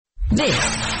This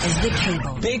is The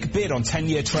Cable. Big bid on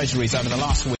 10-year treasuries over the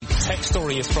last week. Tech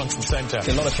story is front and centre.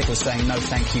 A lot of people saying, no,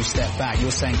 thank you, step back.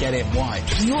 You're saying, get it, why?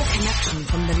 Your connection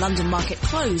from the London market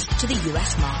close to the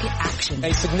US market action.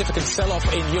 A significant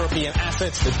sell-off in European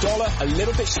assets. The dollar a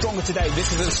little bit stronger today.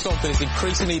 This is a stock that is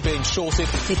increasingly being shorted.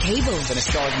 The Cable. An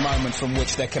historic moment from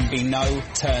which there can be no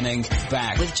turning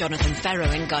back. With Jonathan Ferro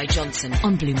and Guy Johnson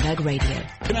on Bloomberg Radio.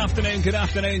 Good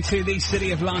afternoon to the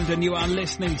City of London. You are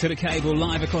listening to The Cable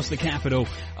live across the capital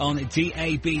on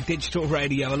DAB Digital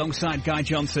Radio. Alongside Guy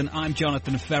Johnson, I'm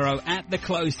Jonathan Ferro. At the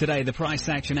close today, the price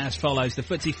action as follows. The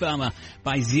FTSE firmer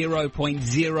by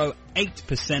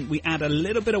 0.08%. We add a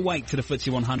little bit of weight to the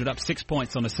FTSE 100, up 6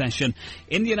 points on the session.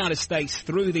 In the United States,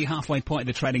 through the halfway point of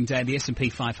the trading day, the S&P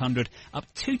 500 up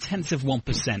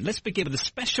 0.2%. Let's begin with a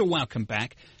special welcome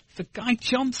back for Guy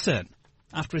Johnson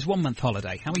after his 1 month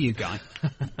holiday. How are you, Guy?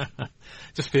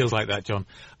 Just feels like that, John.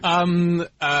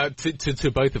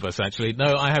 To both of us, actually.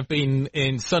 No, I have been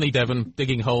in sunny Devon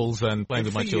digging holes and playing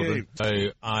with my children. So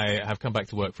I have come back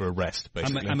to work for a rest,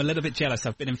 basically. I'm a little bit jealous.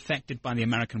 I've been infected by the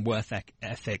American work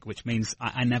ethic, which means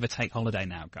I never take holiday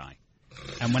now, Guy.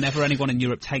 And whenever anyone in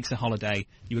Europe takes a holiday,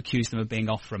 you accuse them of being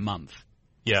off for a month.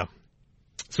 Yeah.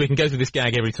 So we can go through this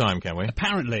gag every time, can we?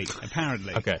 Apparently.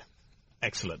 Okay.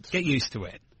 Excellent. Get used to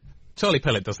it. Charlie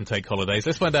Pellet doesn't take holidays.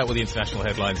 Let's find out what the international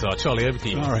headlines are. Charlie, over to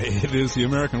you. All right, it is the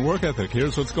American work ethic.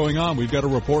 Here's what's going on. We've got a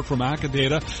report from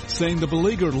Acadata saying the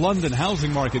beleaguered London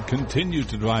housing market continued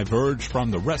to diverge from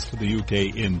the rest of the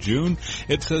UK in June.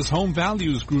 It says home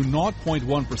values grew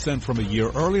 0.1% from a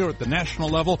year earlier at the national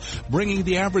level, bringing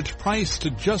the average price to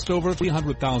just over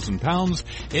 £300,000.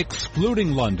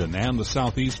 Excluding London and the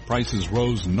southeast, prices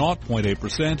rose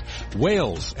 0.8%.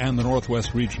 Wales and the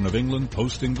northwest region of England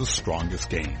posting the strongest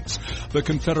gains. The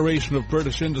Confederation of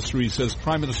British Industry says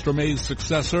Prime Minister May's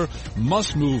successor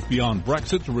must move beyond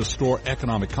Brexit to restore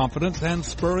economic confidence and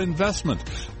spur investment.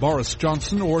 Boris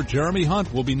Johnson or Jeremy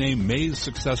Hunt will be named May's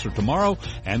successor tomorrow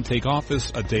and take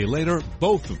office a day later.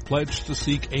 Both have pledged to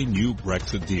seek a new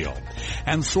Brexit deal.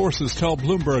 And sources tell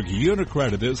Bloomberg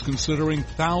UniCredit is considering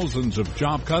thousands of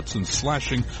job cuts and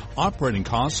slashing operating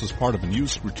costs as part of a new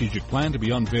strategic plan to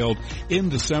be unveiled in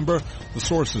December. The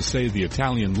sources say the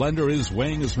Italian lender is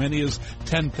weighing as many as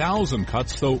 10,000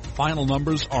 cuts, though final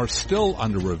numbers are still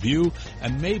under review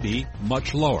and maybe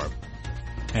much lower.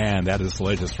 And that is the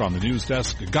latest from the news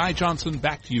desk. Guy Johnson,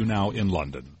 back to you now in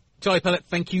London. Charlie Pellet,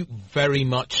 thank you very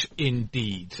much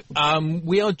indeed.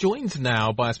 We are joined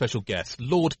now by a special guest.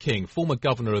 Lord King, former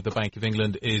Governor of the Bank of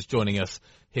England, is joining us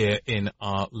here in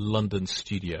our London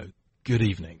studio. Good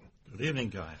evening. Good evening,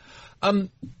 Guy.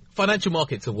 Financial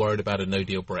markets are worried about a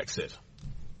no-deal Brexit.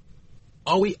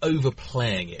 Are we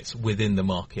overplaying it within the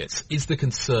markets? Is the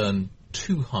concern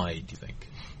too high, do you think?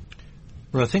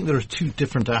 Well, I think there are two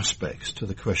different aspects to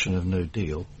the question of no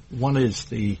deal. One is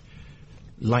the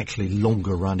likely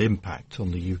longer-run impact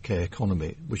on the UK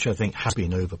economy, which I think has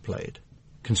been overplayed,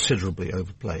 considerably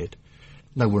overplayed.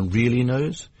 No one really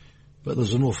knows, but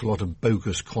there's an awful lot of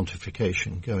bogus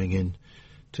quantification going in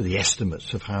to the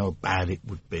estimates of how bad it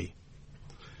would be.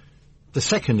 The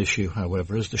second issue,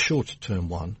 however, is the shorter-term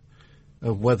one,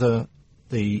 of whether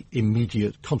the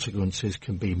immediate consequences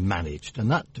can be managed. And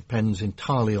that depends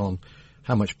entirely on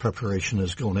how much preparation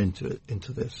has gone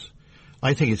into this.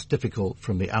 I think it's difficult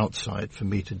from the outside for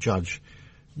me to judge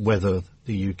whether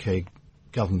the UK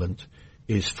government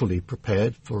is fully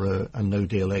prepared for a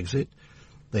no-deal exit.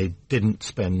 They didn't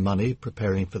spend money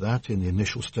preparing for that in the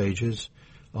initial stages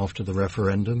after the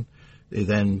referendum. They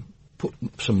then put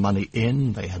some money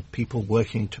in. They had people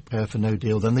working to prepare for no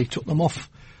deal. Then they took them off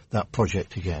that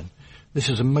project again. This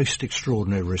is a most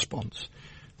extraordinary response.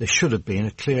 There should have been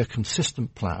a clear,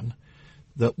 consistent plan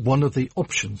that one of the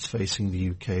options facing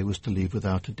the UK was to leave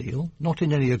without a deal, not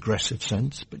in any aggressive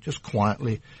sense, but just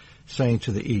quietly saying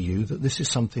to the EU that this is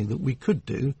something that we could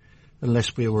do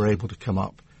unless we were able to come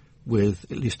up with,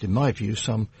 at least in my view,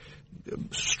 some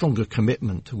stronger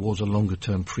commitment towards a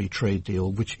longer-term free trade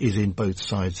deal, which is in both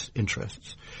sides'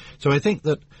 interests. So I think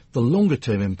that the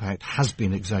longer-term impact has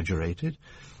been exaggerated.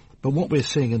 But what we're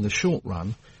seeing in the short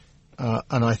run,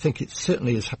 and I think it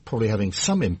certainly is probably having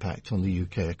some impact on the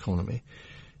UK economy,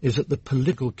 is that the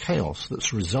political chaos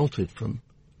that's resulted from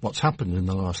what's happened in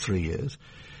the last 3 years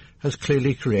has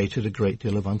clearly created a great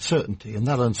deal of uncertainty, and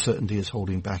that uncertainty is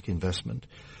holding back investment.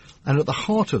 And at the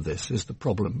heart of this is the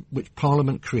problem which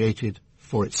Parliament created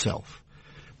for itself.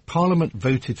 Parliament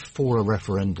voted for a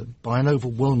referendum by an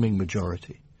overwhelming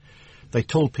majority. They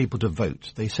told people to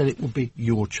vote. They said it would be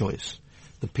your choice.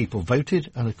 The people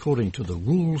voted, and according to the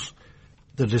rules,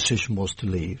 the decision was to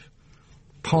leave.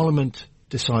 Parliament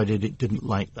decided it didn't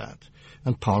like that.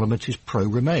 And Parliament is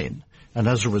pro-Remain. And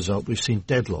as a result, we've seen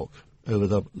deadlock over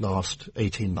the last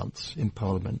 18 months in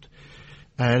Parliament.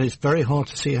 And it's very hard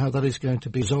to see how that is going to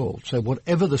be resolved. So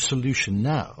whatever the solution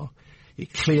now,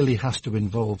 it clearly has to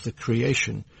involve the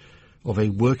creation of a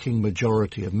working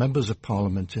majority of members of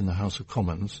Parliament in the House of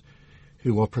Commons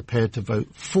who are prepared to vote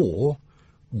for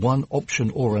one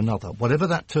option or another. Whatever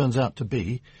that turns out to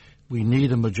be, we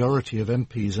need a majority of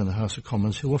MPs in the House of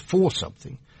Commons who are for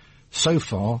something. So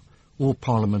far, all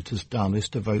Parliament has done is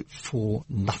to vote for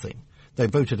nothing. They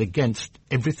voted against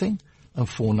everything and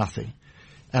for nothing.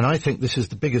 And I think this is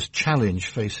the biggest challenge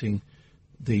facing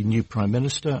the new Prime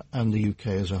Minister and the UK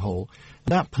as a whole.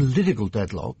 That political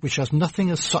deadlock, which has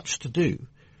nothing as such to do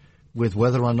with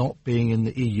whether or not being in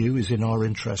the EU is in our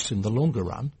interests in the longer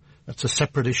run, that's a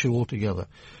separate issue altogether.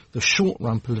 The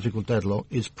short-run political deadlock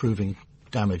is proving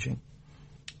damaging.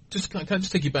 Can I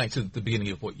just take you back to the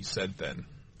beginning of what you said then?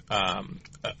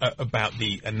 About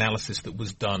the analysis that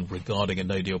was done regarding a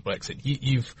no-deal Brexit.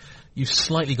 You've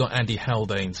slightly got Andy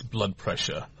Haldane's blood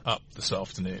pressure up this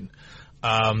afternoon,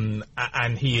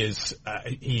 and he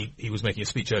was making a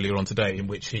speech earlier on today in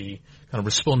which he kind of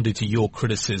responded to your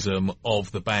criticism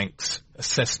of the bank's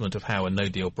assessment of how a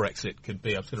no-deal Brexit could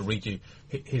be. I'm just going to read you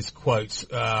his quotes.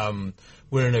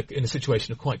 We're in a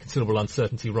situation of quite considerable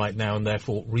uncertainty right now, and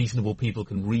therefore reasonable people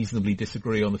can reasonably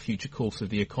disagree on the future course of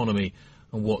the economy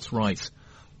and what's right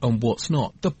and what's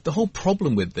not. The whole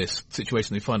problem with this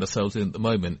situation we find ourselves in at the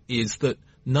moment is that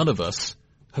none of us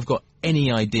have got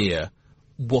any idea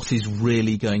what is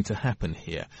really going to happen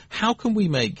here. How can we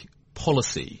make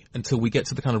policy until we get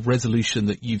to the kind of resolution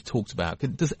that you've talked about?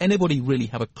 Does anybody really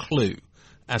have a clue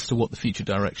as to what the future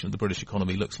direction of the British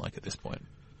economy looks like at this point?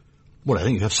 Well, I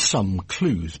think you have some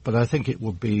clues, but I think it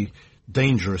would be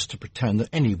dangerous to pretend that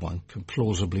anyone can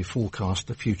plausibly forecast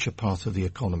the future path of the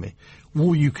economy.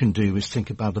 All you can do is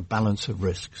think about the balance of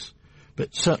risks.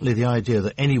 But certainly the idea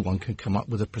that anyone can come up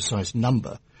with a precise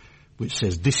number which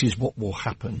says this is what will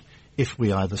happen if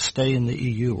we either stay in the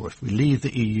EU or if we leave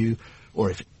the EU or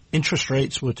if interest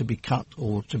rates were to be cut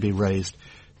or to be raised,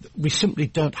 we simply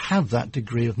don't have that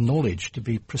degree of knowledge to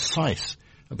be precise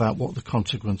about what the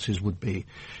consequences would be.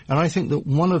 And I think that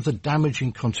one of the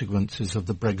damaging consequences of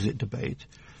the Brexit debate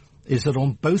is that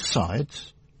on both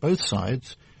sides,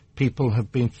 people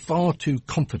have been far too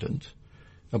confident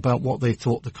about what they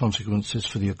thought the consequences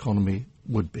for the economy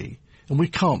would be. And we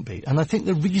can't be. And I think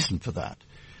the reason for that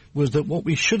was that what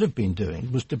we should have been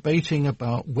doing was debating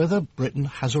about whether Britain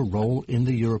has a role in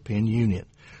the European Union.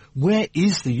 Where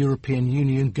is the European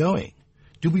Union going?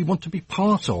 Do we want to be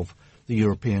part of the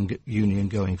European Union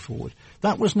going forward?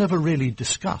 That was never really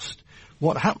discussed.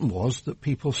 What happened was that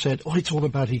people said, it's all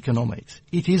about economics.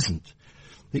 It isn't.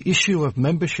 The issue of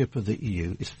membership of the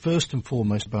EU is first and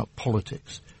foremost about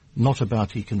politics, not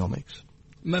about economics.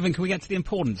 Mervyn, can we get to the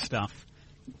important stuff?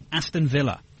 Aston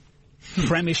Villa,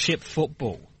 Premiership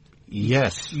football.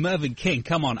 Yes. Mervyn King,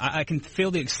 come on, I can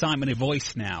feel the excitement in your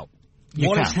voice now.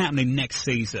 What is happening next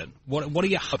season? What are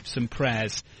your hopes and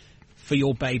prayers for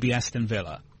your baby Aston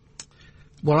Villa?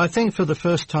 Well, I think for the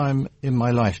first time in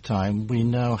my lifetime, we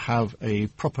now have a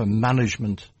proper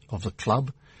management of the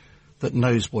club that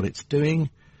knows what it's doing,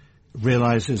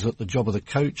 realises that the job of the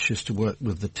coach is to work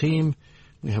with the team.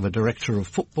 We have a director of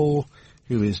football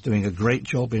who is doing a great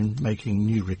job in making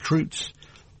new recruits.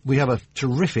 We have a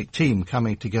terrific team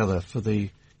coming together for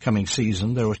the coming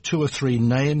season. There are 2 or 3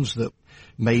 names that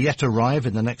may yet arrive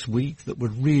in the next week that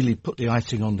would really put the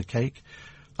icing on the cake.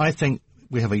 I think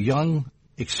we have a young,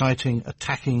 exciting,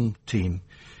 attacking team.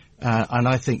 And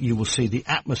I think you will see the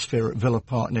atmosphere at Villa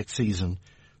Park next season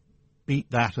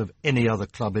beat that of any other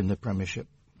club in the Premiership.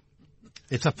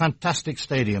 It's a fantastic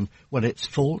stadium when it's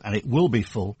full, and it will be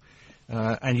full,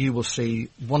 and you will see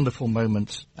wonderful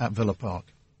moments at Villa Park.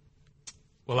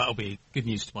 Well, that'll be good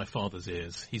news to my father's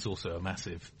ears. He's also a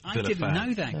massive Villa fan. I didn't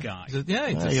know that guy. He's a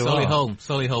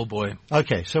Solihull boy.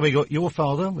 Okay, so we got your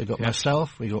father, we got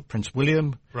myself, we got Prince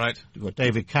William. Right. We got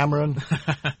David Cameron.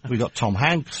 We got Tom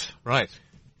Hanks. Right.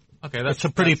 Okay, it's a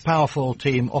pretty powerful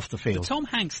team off the field. The Tom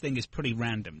Hanks thing is pretty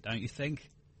random, don't you think?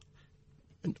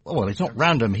 Well, it's not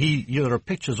random. There are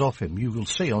pictures of him you will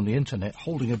see on the internet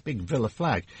holding a big Villa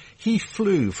flag. He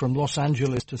flew from Los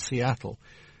Angeles to Seattle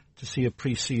to see a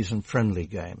pre-season friendly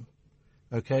game.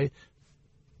 Okay?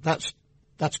 That's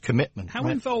commitment. How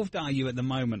involved are you at the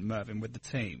moment, Mervyn, with the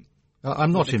team?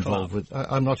 I'm not involved.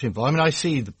 I'm not involved. I mean, I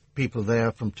see the people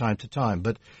there from time to time,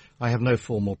 but I have no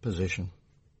formal position.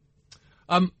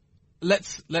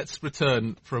 Let's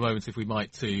return for a moment, if we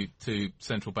might, to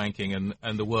central banking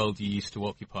and the world you used to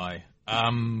occupy.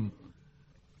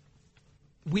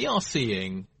 We are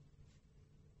seeing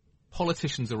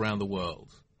politicians around the world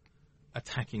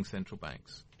attacking central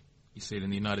banks. You see it in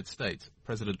the United States.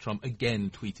 President Trump again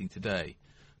tweeting today,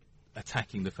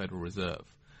 attacking the Federal Reserve.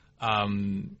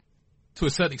 To a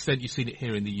certain extent, you've seen it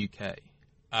here in the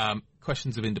UK.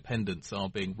 Questions of independence are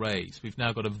being raised. We've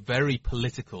now got a very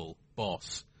political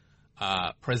boss,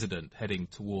 president, heading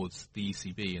towards the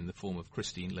ECB in the form of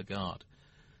Christine Lagarde.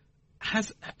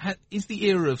 Is the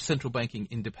era of central banking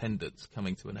independence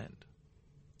coming to an end?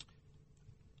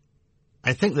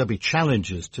 I think there'll be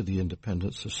challenges to the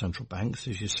independence of central banks.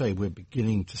 As you say, we're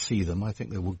beginning to see them. I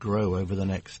think they will grow over the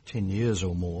next 10 years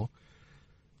or more.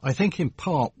 I think in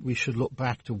part we should look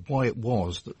back to why it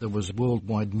was that there was a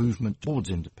worldwide movement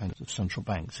towards independence of central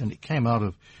banks. And it came out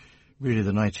of really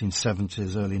the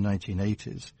 1970s, early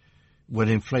 1980s, when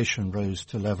inflation rose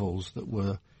to levels that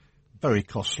were very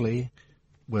costly,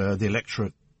 where the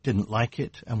electorate didn't like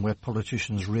it, and where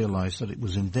politicians realized that it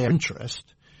was in their interest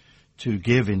to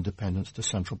give independence to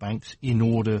central banks in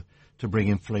order to bring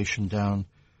inflation down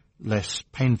less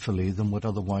painfully than would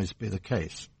otherwise be the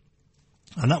case.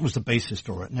 And that was the basis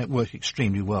for it, and it worked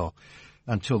extremely well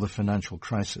until the financial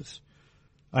crisis.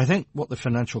 I think what the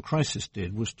financial crisis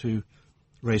did was to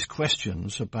raise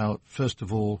questions about, first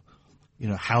of all,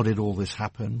 how did all this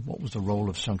happen? What was the role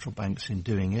of central banks in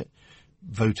doing it?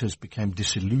 Voters became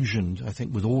disillusioned, I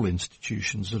think, with all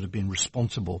institutions that have been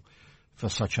responsible for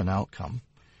such an outcome.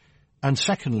 And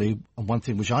secondly, and one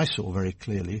thing which I saw very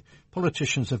clearly,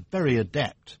 politicians are very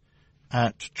adept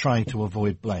at trying to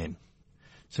avoid blame.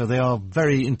 So they are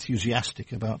very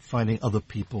enthusiastic about finding other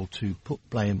people to put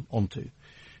blame onto.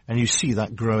 And you see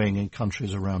that growing in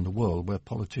countries around the world where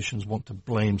politicians want to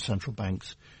blame central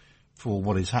banks for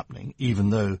what is happening, even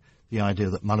though the idea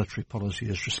that monetary policy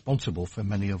is responsible for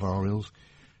many of our ills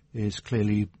is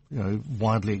clearly,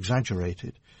 widely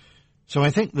exaggerated. So I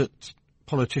think that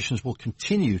politicians will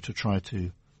continue to try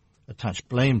to attach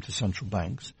blame to central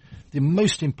banks. The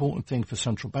most important thing for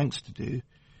central banks to do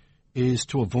is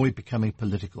to avoid becoming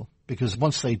political, because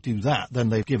once they do that, then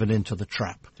they've given into the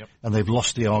trap, and they've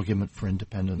lost the argument for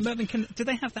independence. Mervyn, do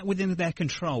they have that within their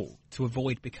control to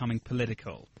avoid becoming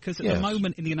political? Because at the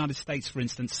moment in the United States, for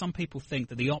instance, some people think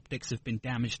that the optics have been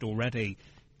damaged already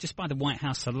just by the White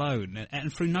House alone,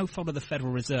 and through no fault of the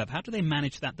Federal Reserve. How do they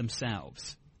manage that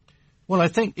themselves? Well, I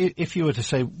think if you were to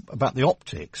say about the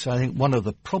optics, I think one of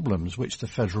the problems which the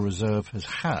Federal Reserve has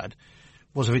had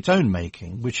was of its own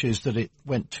making, which is that it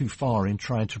went too far in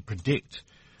trying to predict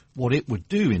what it would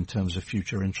do in terms of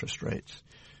future interest rates.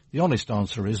 The honest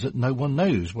answer is that no one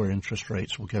knows where interest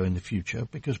rates will go in the future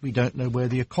because we don't know where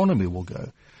the economy will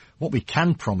go. What we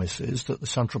can promise is that the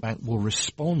central bank will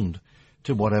respond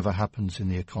to whatever happens in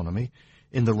the economy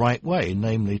in the right way,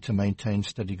 namely to maintain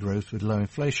steady growth with low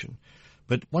inflation.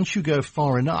 But once you go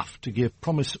far enough to give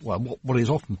promise, what is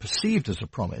often perceived as a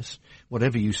promise,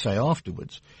 whatever you say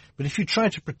afterwards, but if you try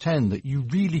to pretend that you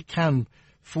really can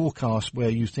forecast where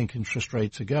you think interest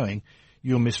rates are going,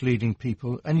 you're misleading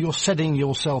people and you're setting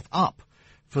yourself up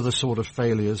for the sort of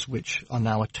failures which are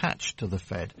now attached to the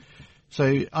Fed.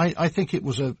 So I think it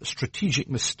was a strategic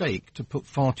mistake to put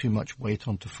far too much weight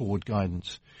onto forward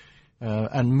guidance.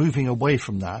 And moving away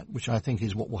from that, which I think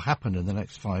is what will happen in the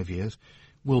next 5 years,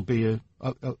 will be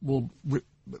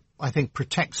I think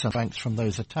protect central banks from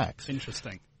those attacks.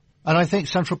 Interesting. And I think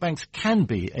central banks can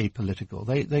be apolitical.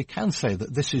 They can say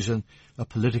that this is a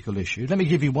political issue. Let me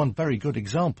give you one very good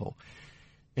example.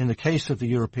 In the case of the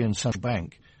European Central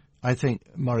Bank, I think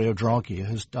Mario Draghi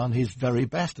has done his very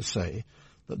best to say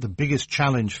that the biggest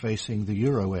challenge facing the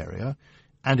euro area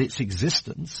and its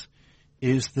existence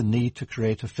is the need to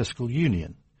create a fiscal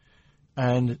union.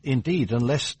 And indeed,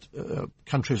 unless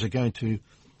countries are going to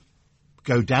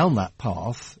go down that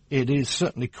path, it is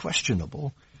certainly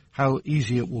questionable how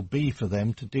easy it will be for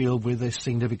them to deal with a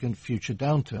significant future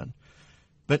downturn.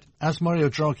 But as Mario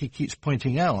Draghi keeps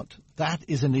pointing out, that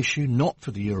is an issue not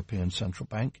for the European Central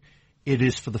Bank. It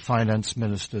is for the finance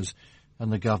ministers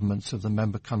and the governments of the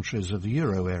member countries of the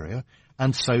euro area.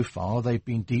 And so far, they've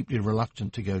been deeply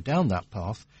reluctant to go down that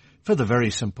path for the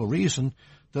very simple reason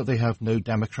that they have no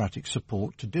democratic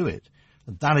support to do it.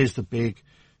 And that is the big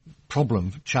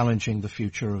problem challenging the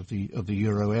future of the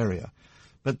euro area.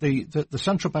 But the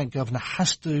central bank governor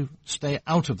has to stay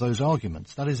out of those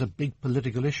arguments. That is a big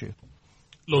political issue.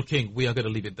 Lord King, we are going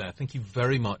to leave it there. Thank you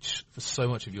very much for so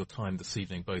much of your time this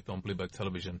evening, both on Bloomberg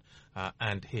Television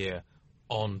and here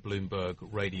on Bloomberg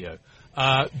Radio.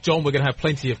 John, we're going to have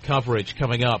plenty of coverage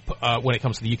coming up when it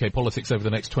comes to the UK politics over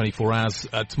the next 24 hours.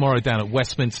 Tomorrow down at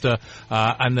Westminster,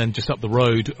 and then just up the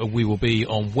road we will be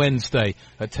on Wednesday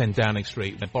at 10 Downing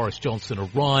Street. Boris Johnson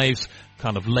arrives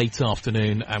kind of late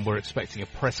afternoon, and we're expecting a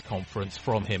press conference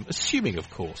from him, assuming, of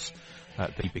course,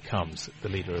 that he becomes the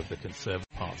leader of the Conservative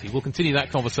Party. We'll continue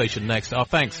that conversation next. Our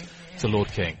thanks to Lord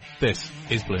King. This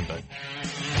is Bloomberg.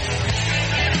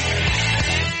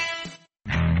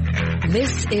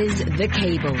 This is The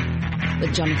Cable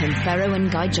with Jonathan Ferro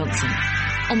and Guy Johnson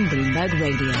on Bloomberg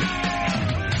Radio.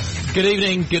 Good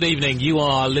evening. You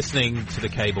are listening to The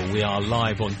Cable. We are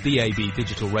live on DAB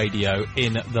digital radio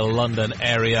in the London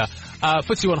area.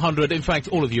 FTSE 100, in fact,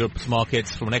 all of Europe's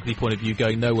markets, from an equity point of view,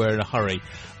 going nowhere in a hurry.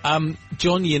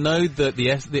 John, you know that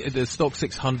the Stock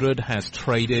 600 has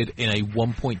traded in a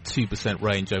 1.2%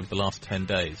 range over the last 10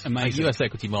 days. Amazing. US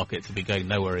equity markets have been going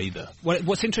nowhere either. Well,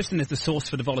 what's interesting is the source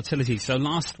for the volatility. So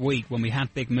last week, when we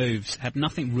had big moves, had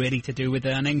nothing really to do with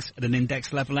earnings at an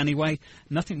index level anyway.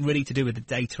 Nothing really to do with the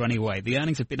data anyway. The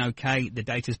earnings have been okay. The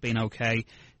data's been okay.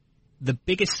 The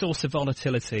biggest source of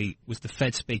volatility was the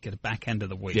Fed speak at the back end of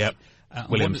the week. Yep.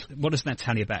 Williams. What does that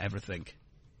tell you about everything?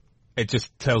 It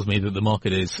just tells me that the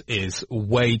market is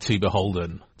way too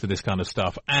beholden to this kind of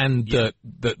stuff, and the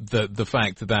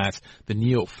fact that the New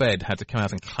York Fed had to come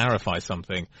out and clarify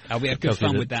something. We had good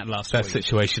fun with that last week. That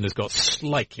situation has got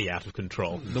slightly out of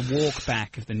control. The walk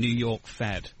back of the New York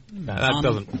Fed. That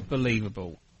doesn't...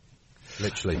 Unbelievable.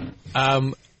 Literally.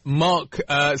 Marcus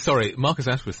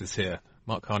Ashworth is here.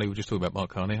 Mark Carney, we're just talking about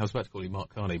Mark Carney. I was about to call him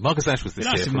Mark Carney. Marcus Ashworth is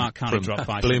here Mark Carney from drop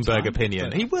by Bloomberg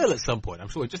Opinion. He will at some point. I'm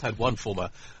sure. We just had one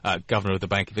former governor of the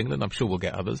Bank of England. I'm sure we'll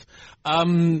get others.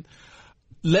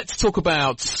 Let's talk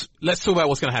about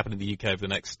what's going to happen in the UK over the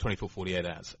next 24, 48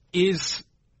 hours. Is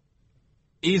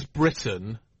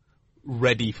Britain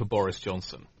ready for Boris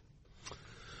Johnson?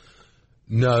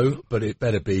 No, but it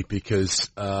better be, because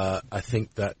I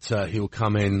think that he'll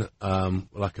come in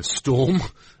like a storm.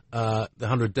 The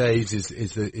 100 days is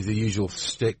the usual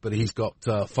stick, but he's got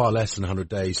far less than 100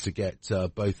 days to get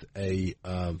both a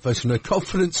vote of no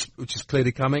confidence, which is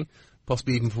clearly coming,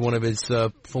 possibly even from one of his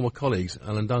former colleagues,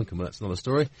 Alan Duncan, but that's another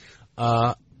story.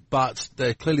 But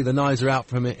clearly the knives are out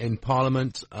for him in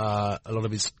Parliament. A lot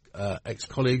of his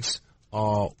ex-colleagues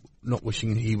are not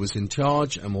wishing he was in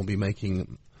charge and will be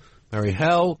making merry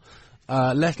hell.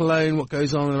 Let alone what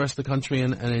goes on in the rest of the country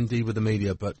and indeed with the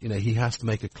media. But, you know, he has to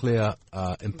make a clear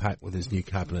impact with his new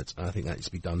cabinet, and I think that needs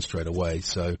to be done straight away.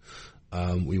 So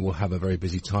we will have a very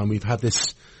busy time. We've had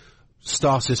this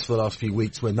stasis for the last few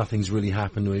weeks where nothing's really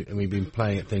happened, and we've been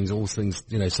playing at things, all things,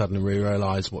 you know, suddenly we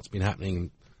realise what's been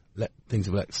happening, and things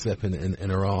have let slip in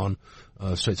Iran,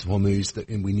 Straits of Hormuz, that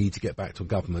we need to get back to a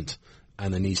government,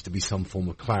 and there needs to be some form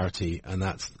of clarity, and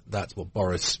that's what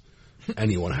Boris...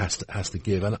 anyone has to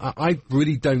give, and I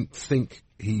really don't think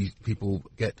people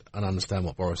get and understand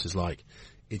what Boris is like.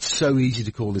 It's so easy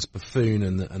to call this buffoon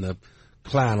and the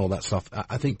clan, all that stuff.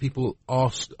 I think people are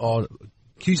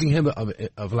accusing him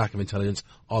of lack of intelligence,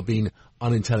 are being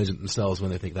unintelligent themselves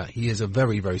when they think that. He is a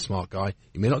very, very smart guy.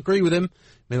 You may not agree with him,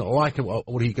 may not like him,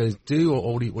 what he's going to do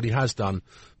or what he has done,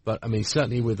 but I mean,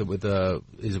 certainly with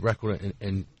his record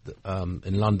in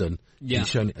London, he's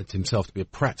shown himself to be a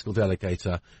practical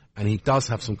delegator, and he does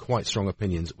have some quite strong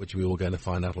opinions, which we're all going to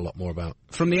find out a lot more about.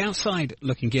 From the outside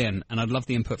looking in, and I'd love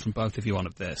the input from both of you on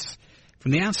this.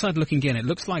 From the outside looking in, it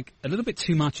looks like a little bit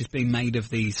too much is being made of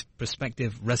these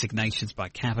prospective resignations by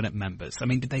cabinet members. I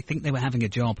mean, did they think they were having a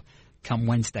job come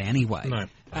Wednesday anyway? No.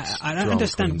 I don't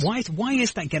understand. Why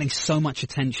is that getting so much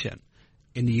attention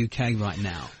in the UK right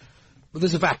now? Well,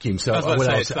 there's a vacuum, so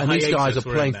and these guys are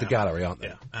playing to the gallery, aren't they?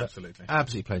 Yeah, absolutely.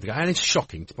 Absolutely playing to the gallery. And it's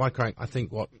shocking. To my crank, I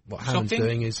think what Hammond's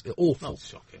doing is awful. Not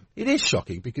shocking. It is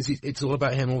shocking, because it's all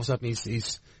about him. All of a sudden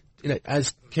he's you know,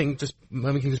 as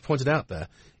Mervyn King just pointed out there,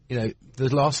 you know,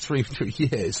 the last three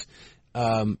years,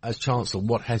 as Chancellor,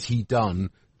 what has he done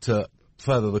to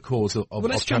further the cause of Well,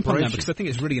 let's jump on that, because I think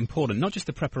it's really important, not just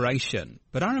the preparation,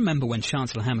 but I remember when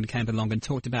Chancellor Hammond came along and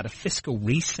talked about a fiscal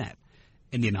reset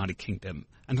in the United Kingdom,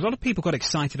 and a lot of people got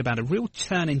excited about a real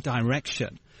turn in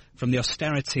direction from the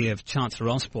austerity of Chancellor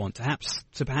Osborne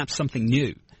to perhaps something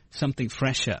new, something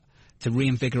fresher, to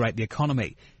reinvigorate the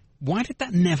economy. Why did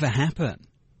that never happen?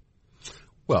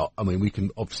 Well, I mean, we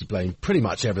can obviously blame pretty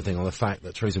much everything on the fact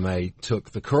that Theresa May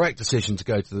took the correct decision to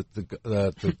go to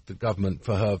the government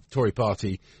for her Tory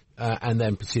party, and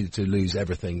then proceeded to lose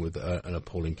everything with an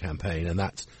appalling campaign, and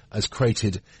that has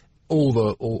created all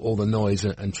the noise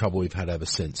and trouble we've had ever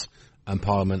since. And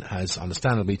Parliament has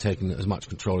understandably taken as much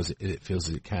control as it feels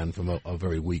as it can from a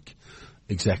very weak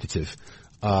executive.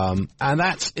 And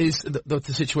that is the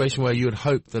situation where you would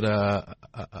hope that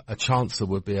a chancellor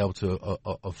would be able to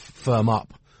firm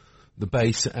up the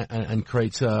base and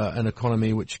create an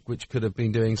economy which could have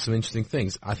been doing some interesting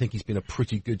things. I think he's been a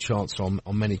pretty good chancellor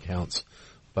on many counts,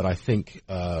 but I think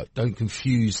don't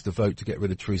confuse the vote to get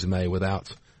rid of Theresa May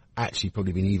without actually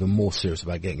probably being even more serious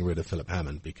about getting rid of Philip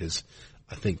Hammond, because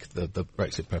I think the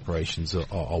Brexit preparations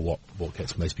are what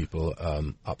gets most people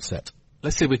upset.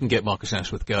 Let's see if we can get Marcus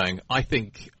Ashworth going. I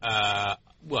think,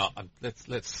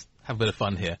 let's have a bit of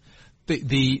fun here.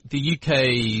 The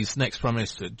UK's next Prime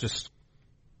Minister just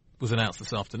was announced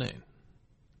this afternoon.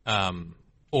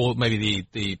 Or maybe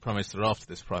the Prime Minister after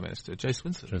this Prime Minister, Joe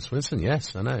Swinson. Joe Swinson,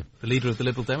 yes, I know. The leader of the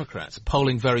Liberal Democrats,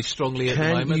 polling very strongly at the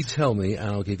moment. Can you tell me, and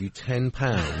I'll give you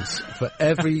 £10 for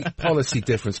every policy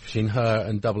difference between her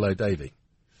and 00 Davy?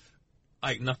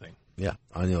 Nothing. Yeah,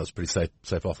 I know it's pretty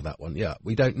safe off of that one. Yeah,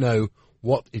 we don't know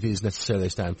what it is necessarily they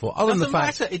stand for, other than the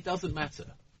fact... It doesn't matter.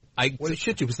 Well, it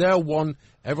should do, because they're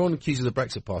everyone accuses the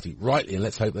Brexit Party, rightly, and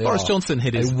let's hope they Boris Johnson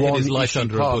hid his life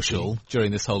under a party. bushel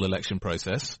during this whole election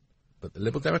process. But the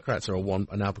Liberal Democrats are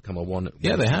now become a one they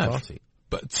have. party.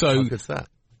 But so, how good's that?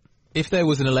 If there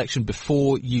was an election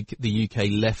before the UK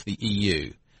left the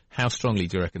EU, how strongly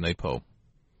do you reckon they poll?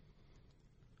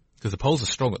 Because the polls are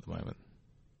strong at the moment.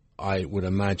 I would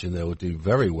imagine they will do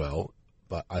very well,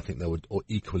 but I think they would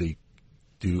equally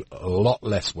do a lot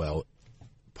less well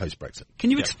post-Brexit. Can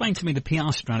you explain to me the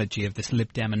PR strategy of this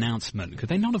Lib Dem announcement? Could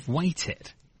they not have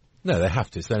waited? No, they have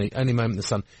to. It's the only moment in the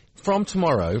sun. From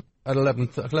tomorrow at 11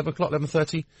 o'clock,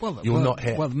 11:30, you will not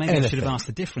hear Well, maybe anything. I should have asked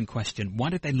a different question. Why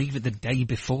did they leave it the day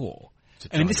before?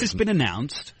 I mean, this has been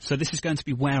announced, so this is going to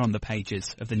be where on the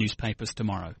pages of the newspapers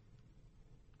tomorrow?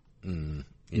 Yeah.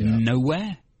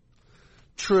 Nowhere?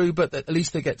 True, but at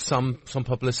least they get some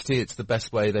publicity. It's the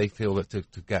best way they feel that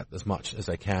to get as much as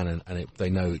they can, and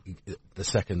they know the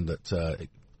second that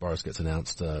Boris gets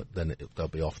announced, then they'll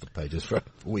be off the pages for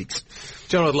weeks.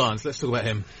 Gerard Lyons, let's talk about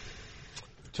him.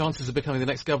 Chances of becoming the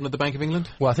next governor of the Bank of England?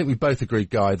 Well, I think we both agree,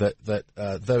 Guy, that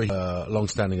though he's a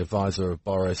long-standing advisor of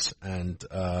Boris and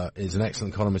is an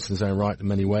excellent economist in his own right in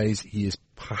many ways, he is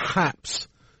perhaps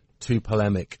too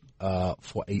polemic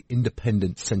for an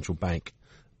independent central bank.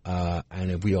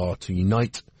 And if we are to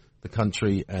unite the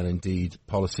country and indeed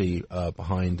policy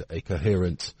behind a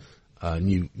coherent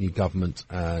new government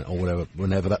or whatever,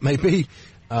 whenever that may be,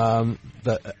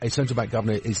 that a central bank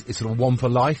governor is sort of one for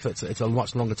life. It's a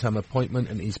much longer term appointment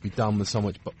and it needs to be done with so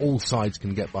much, but all sides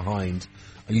can get behind.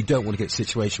 And you don't want to get a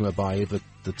situation whereby if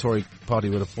the Tory party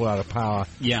were to fall out of power,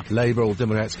 Labour or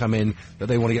Democrats come in, that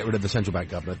they want to get rid of the central bank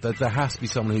governor. There has to be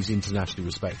someone who's internationally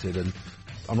respected, and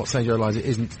I'm not saying Joe Lyons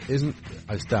isn't.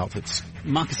 I just doubt it.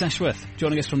 Marcus Ashworth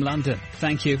joining us from London.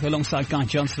 Thank you. Alongside Guy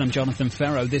Johnson, I'm Jonathan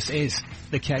Ferro. This is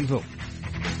The Cable.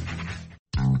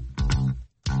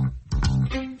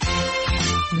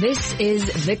 This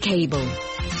is The Cable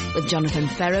with Jonathan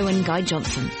Ferro and Guy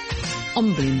Johnson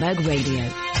on Bloomberg Radio.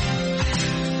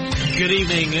 Good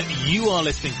evening. You are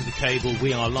listening to The Cable.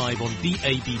 We are live on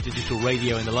DAB Digital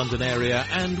Radio in the London area,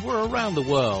 and we're around the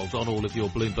world on all of your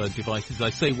Bloomberg devices.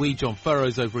 I say we, John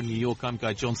Ferro's over in New York. I'm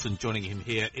Guy Johnson, joining him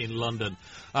here in London.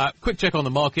 Quick check on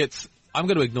the markets. I'm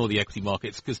going to ignore the equity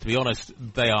markets because, to be honest,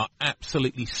 they are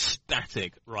absolutely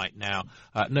static right now.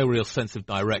 No real sense of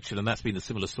direction, and that's been a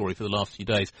similar story for the last few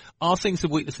days. Are seeing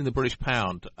some weakness in the British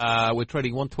pound. We're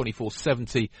trading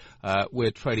 124.70.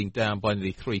 We're trading down by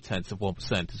nearly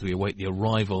 0.3% as we await the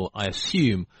arrival, I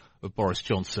assume, of Boris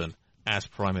Johnson as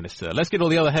Prime Minister. Let's get all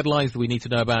the other headlines that we need to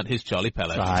know about. Here's Charlie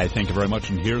Pellet. Hi, thank you very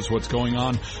much, and here's what's going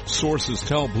on. Sources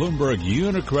tell Bloomberg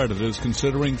UniCredit is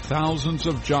considering thousands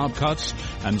of job cuts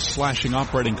and slashing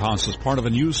operating costs as part of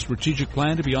a new strategic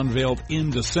plan to be unveiled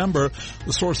in December.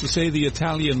 The sources say the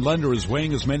Italian lender is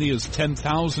weighing as many as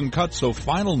 10,000 cuts, so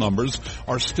final numbers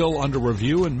are still under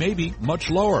review and maybe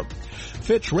much lower.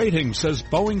 Fitch Ratings says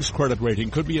Boeing's credit rating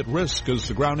could be at risk as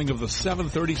the grounding of the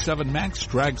 737 MAX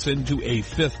drags into a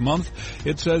fifth month.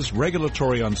 It says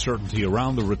regulatory uncertainty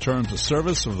around the return to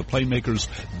service of the planemaker's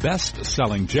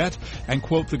best-selling jet and,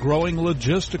 quote, the growing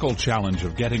logistical challenge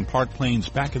of getting part planes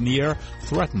back in the air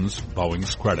threatens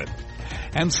Boeing's credit.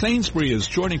 And Sainsbury is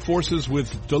joining forces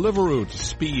with Deliveroo to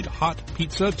speed hot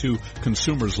pizza to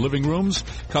consumers' living rooms.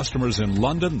 Customers in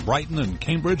London, Brighton, and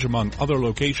Cambridge, among other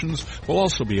locations, will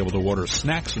also be able to order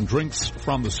snacks and drinks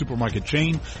from the supermarket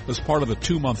chain as part of a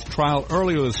 2-month trial.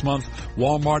 Earlier this month,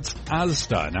 Walmart's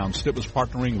Asda announced it was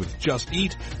partnering with Just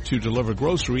Eat to deliver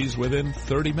groceries within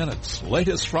 30 minutes.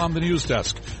 Latest from the news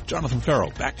desk. Jonathan Ferro,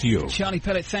 back to you. Charlie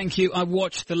Pellet, thank you. I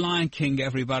watched The Lion King,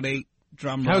 everybody.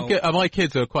 drum roll. How good? My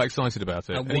kids are quite excited about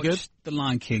it. Any good? The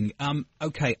Lion King.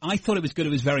 Okay, I thought it was good.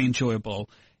 It was very enjoyable.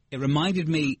 It reminded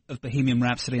me of Bohemian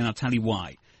Rhapsody, and I'll tell you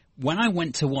why. When I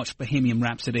went to watch Bohemian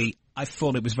Rhapsody, I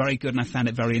thought it was very good, and I found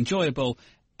it very enjoyable.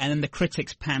 And then the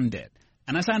critics panned it.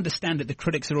 And as I understand it, the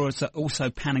critics are also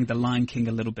panning The Lion King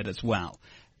a little bit as well.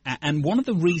 And one of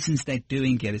the reasons they're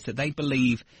doing it is that they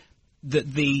believe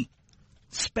that the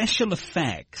special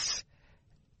effects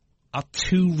are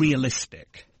too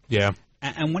realistic. Yeah.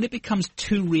 And when it becomes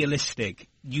too realistic,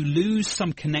 you lose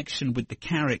some connection with the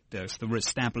characters that were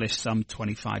established some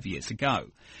 25 years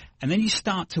ago. And then you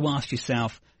start to ask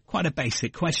yourself quite a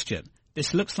basic question.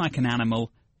 This looks like an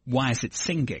animal. Why is it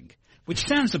singing? Which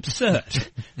sounds absurd,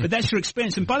 but that's your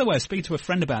experience. And by the way, I was speaking to a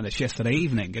friend about this yesterday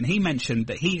evening, and he mentioned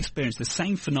that he experienced the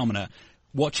same phenomena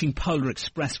watching Polar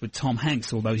Express with Tom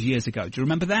Hanks all those years ago. Do you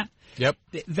remember that? Yep.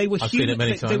 They were I've seen it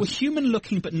many times. They were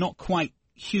human-looking, but not quite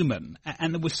human,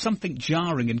 and there was something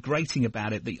jarring and grating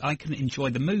about it that I couldn't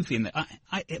enjoy the movie. And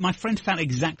my friend found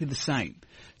exactly the same.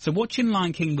 So watching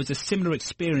Lion King was a similar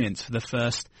experience for the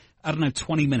first,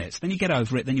 20 minutes. Then you get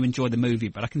over it, then you enjoy the movie.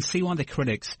 But I can see why the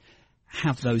critics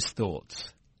have those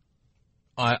thoughts.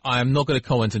 I am not going to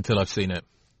comment until I've seen it.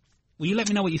 Will you let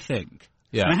me know what you think?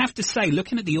 Yeah. And I have to say,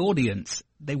 looking at the audience,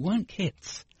 they weren't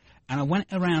kids. And I went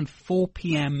around 4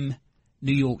 p.m.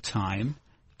 New York time,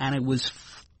 and it was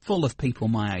full of people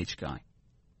my age, Guy.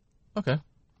 Okay.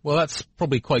 Well, that's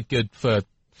probably quite good for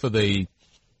the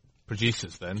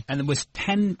producers then. And there was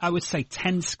 10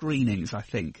 screenings, I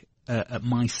think, at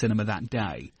my cinema that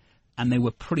day, and they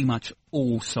were pretty much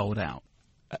all sold out.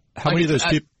 How many of those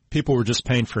people were just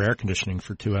paying for air conditioning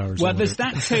for 2 hours? Well, there's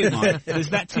that too, Mike. There's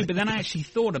that too. But then I actually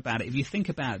thought about it. If you think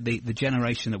about the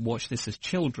generation that watched this as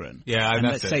children, and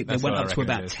let's say they went up to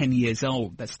about 10 years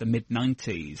old, that's the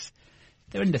mid-90s,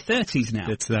 they're in their 30s now.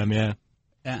 It's them, yeah.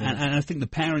 And I think the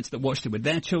parents that watched it with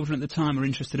their children at the time are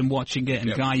interested in watching it.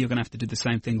 And Guy, you're going to have to do the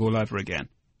same thing all over again.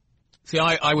 See,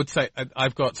 I would say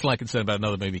I've got slight concern about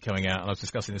another movie coming out, and I was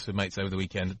discussing this with mates over the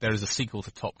weekend. There is a sequel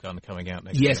to Top Gun coming out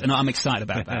next year. Yes, and I'm excited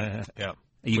about that. Yeah.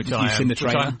 You've seen the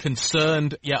trailer? Which I'm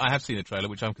concerned. Yeah, I have seen the trailer,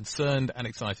 which I'm concerned and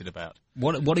excited about.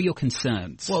 What are your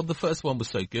concerns? Well, the first one was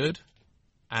so good,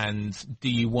 and do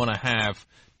you want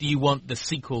the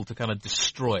sequel to kind of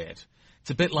destroy it? It's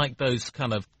a bit like those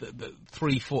kind of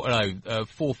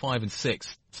 4, 5, and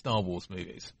 6 Star Wars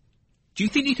movies. Do you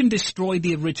think you can destroy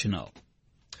the original?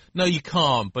 No, you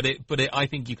can't, but I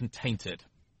think you can taint it.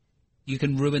 You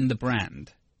can ruin the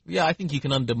brand. Yeah, I think you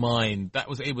can undermine. That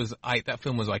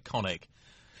film was iconic.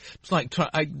 It's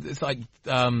like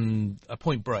a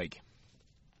Point Break,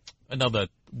 another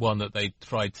one that they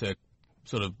tried to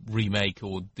sort of remake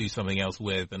or do something else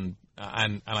with, and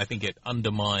I think it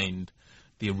undermined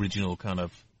the original kind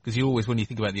of. Because you always, when you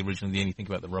think about the original, you only think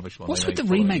about the rubbish one. What's with the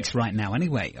remakes right now,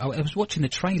 anyway? I was watching the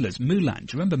trailers. Mulan.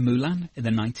 Do you remember Mulan in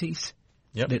the 90s?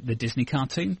 Yep. The Disney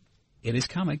cartoon. It is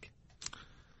coming.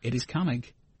 It is coming.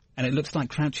 And it looks like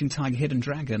Crouching Tiger, Hidden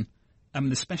Dragon.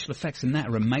 The special effects in that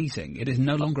are amazing. It is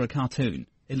no longer a cartoon.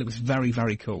 It looks very,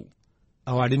 very cool.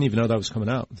 Oh, I didn't even know that was coming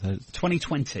out.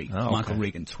 2020, Michael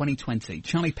Regan, 2020.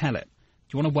 Charlie Pellet,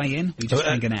 do you want to weigh in? Or are you just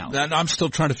hanging out? I'm still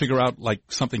trying to figure out, like,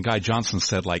 something Guy Johnson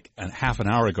said, like, half an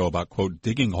hour ago about, quote,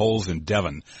 digging holes in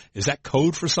Devon. Is that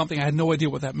code for something? I had no idea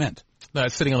what that meant. No,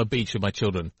 it's sitting on a beach with my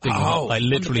children,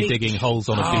 literally digging holes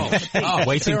on a beach,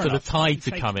 waiting for the tide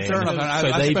to come in.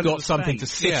 So they've got something to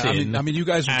sit in. I mean, you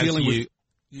guys are dealing with.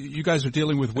 You guys are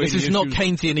dealing with weighty issues. This is not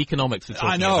Keynesian economics we're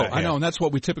talking about. I know, and that's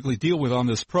what we typically deal with on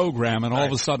this program, and all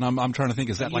of a sudden I'm trying to think,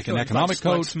 is that like an economic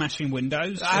code? Like smashing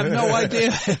windows? I have no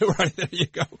idea. Right, there you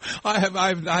go. I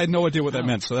had no idea what that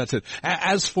meant, so that's it.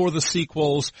 As for the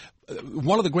sequels,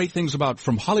 one of the great things about,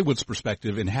 from Hollywood's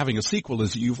perspective, in having a sequel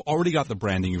is you've already got the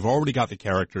branding, you've already got the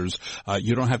characters,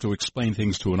 you don't have to explain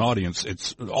things to an audience.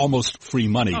 It's almost free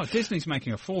money. Oh, Disney's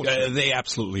making a fortune. They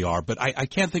absolutely are, but I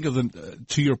can't think of them,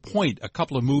 to your point, a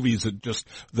couple of movies that just,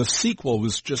 the sequel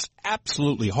was just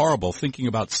absolutely horrible. Thinking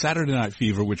about Saturday Night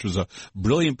Fever, which was a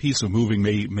brilliant piece of movie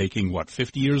making,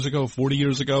 50 years ago, 40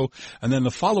 years ago, and then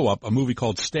the follow-up, a movie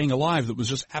called Staying Alive that was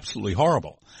just absolutely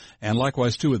horrible. And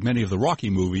likewise, too, with many of the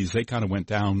Rocky movies, they kind of went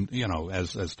down,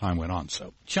 as time went on.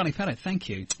 So, Charlie Pellet, thank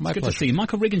you. It's My good pleasure. to see you.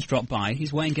 Michael Regan's dropped by.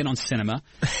 He's weighing in on cinema,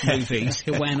 movies.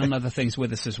 He'll weigh in on other things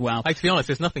with us as well. To be honest,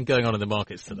 there's nothing going on in the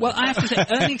markets today. Well, I have to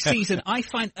say, I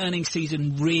find earnings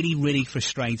season really, really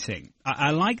frustrating.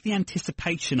 I like the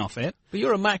anticipation of it. But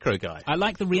you're a macro guy. I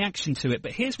like the reaction to it,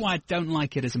 but here's why I don't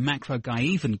like it as a macro guy,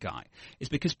 even guy, is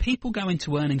because people go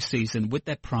into earnings season with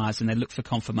their priors and they look for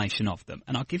confirmation of them.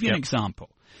 And I'll give you an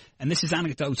example. and this is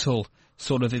anecdotal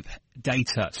sort of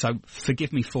data, so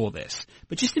forgive me for this,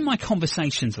 but just in my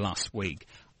conversations last week,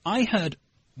 I heard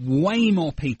way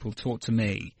more people talk to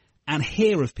me and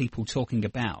hear of people talking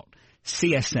about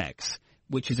CSX,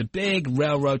 which is a big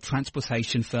railroad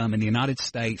transportation firm in the United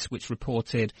States, which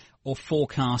reported or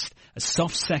forecast a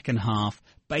soft second half,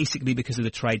 basically because of the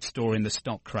trade story and the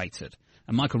stock created.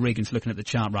 And Michael Regan's looking at the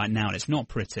chart right now, and it's not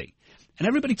pretty. And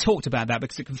everybody talked about that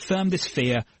because it confirmed this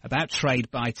fear about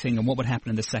trade biting and what would happen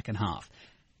in the second half.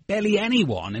 Barely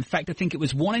anyone, in fact, I think it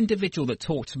was one individual that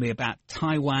talked to me about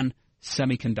Taiwan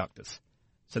Semiconductors,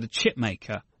 so the chip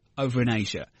maker over in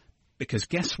Asia. Because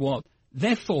guess what?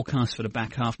 Their forecast for the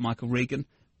back half, Michael Regan,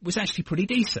 was actually pretty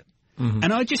decent. Mm-hmm.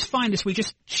 And I just find this, we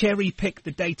just cherry pick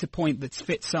the data point that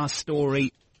fits our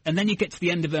story, and then you get to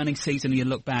the end of earnings season and you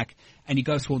look back and you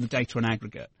go through all the data on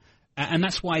aggregate. And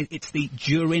that's why it's the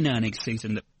during earnings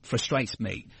season that frustrates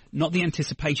me, not the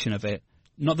anticipation of it,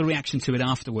 not the reaction to it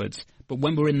afterwards, but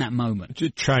when we're in that moment.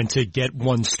 Just trying to get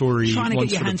one story, trying to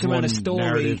get your hands around a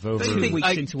story 2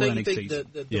 weeks into earnings season.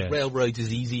 The railroads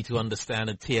is easy to understand,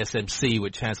 and TSMC,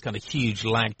 which has kind of huge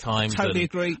lag times. Totally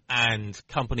agree. And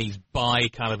companies buy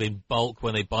kind of in bulk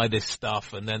when they buy this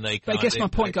stuff, and then they But I guess my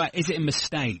point, Guy, is it a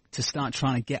mistake to start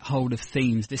trying to get hold of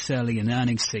themes this early in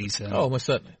earnings season? Oh, most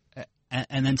certainly.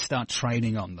 And then start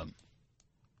trading on them?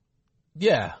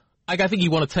 Yeah. I think you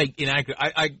want to take in aggregate.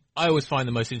 I always find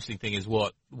the most interesting thing is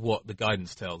what the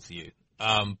guidance tells you.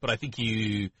 But I think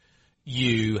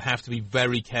you have to be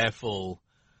very careful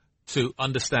to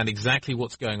understand exactly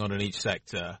what's going on in each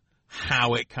sector,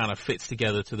 how it kind of fits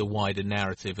together to the wider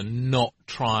narrative, and not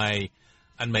try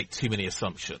and make too many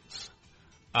assumptions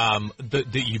that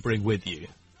you bring with you,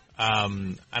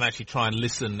 and actually try and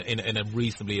listen in a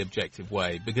reasonably objective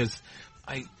way, because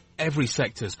every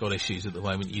sector's got issues at the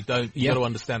moment. You've got to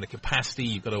understand the capacity.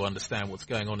 You've got to understand what's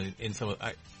going on in some of.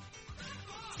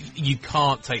 You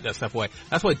can't take that stuff away.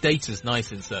 That's why data's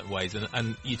nice in certain ways.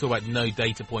 And you talk about no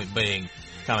data point being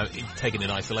kind of taken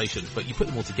in isolation, but you put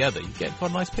them all together, you get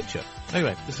quite a nice picture.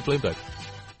 Anyway, this is Bloomberg.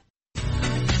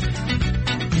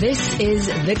 This is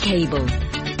The Cable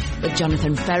with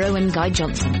Jonathan Ferro and Guy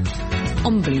Johnson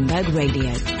on Bloomberg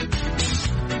Radio.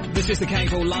 This is The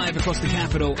Cable, live across the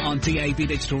capital on DAB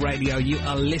Digital Radio. You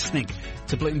are listening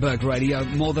to Bloomberg Radio.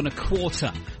 More than a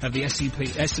quarter of the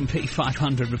S&P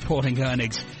 500 reporting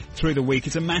earnings through the week.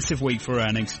 It's a massive week for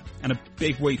earnings and a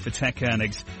big week for tech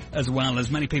earnings as well. As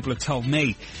many people have told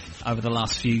me over the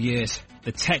last few years,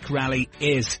 the tech rally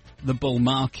is the bull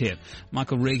market.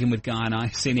 Michael Regan with Guy and I,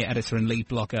 senior editor and lead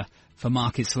blogger for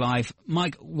Markets Live.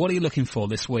 Mike, what are you looking for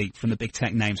this week from the big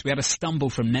tech names? We had a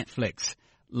stumble from Netflix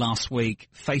last week,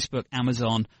 Facebook,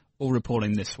 Amazon, all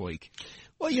reporting this week.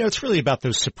 Well, it's really about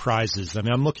those surprises. I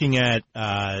mean, I'm looking at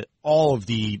all of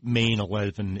the main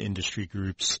 11 industry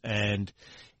groups, and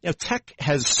tech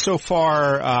has so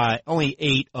far only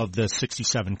 8 of the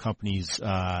 67 companies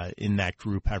in that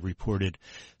group have reported.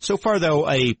 So far, though,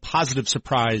 a positive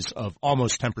surprise of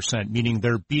almost 10%, meaning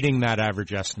they're beating that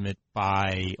average estimate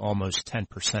by almost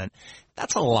 10%.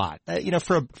 That's a lot.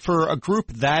 For a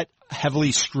group that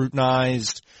heavily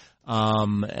scrutinized,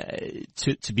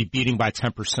 to be beating by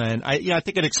 10%. I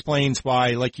think it explains why,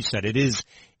 like you said,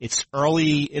 it's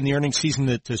early in the earnings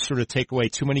season to sort of take away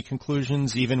too many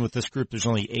conclusions. Even with this group, there's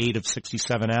only 8 of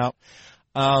 67 out.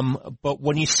 But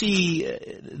when you see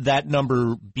that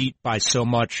number beat by so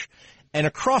much, and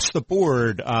across the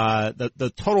board,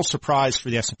 the total surprise for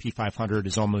the S&P 500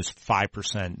 is almost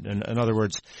 5%. In other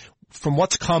words, from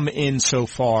what's come in so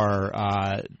far,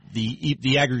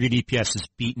 the aggregate EPS is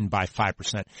beaten by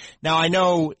 5%. Now I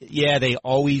know, they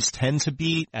always tend to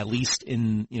beat, at least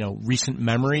in, recent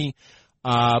memory.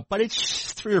 But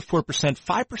it's 3 or 4%.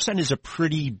 5% is a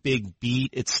pretty big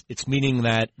beat. It's meaning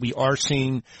that we are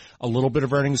seeing a little bit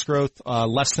of earnings growth,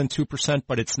 less than 2%,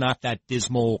 but it's not that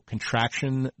dismal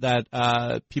contraction that,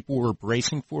 people were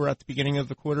bracing for at the beginning of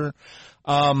the quarter.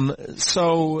 I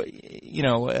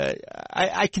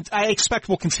expect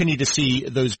we'll continue to see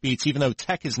those beats, even though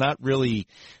tech is not really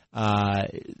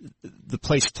the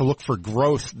place to look for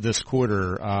growth this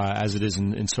quarter, as it is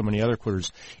in so many other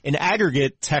quarters. In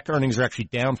aggregate, tech earnings are actually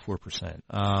down 4%.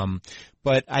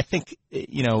 But I think,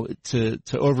 to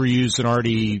overuse an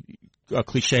already a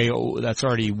cliche that's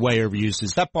already way overused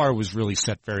is that bar was really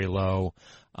set very low.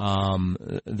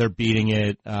 They're beating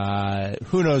it.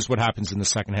 Who knows what happens in the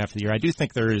second half of the year? I do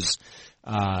think there is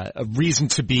a reason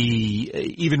to be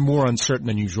even more uncertain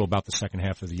than usual about the second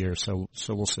half of the year. So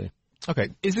we'll see. Okay,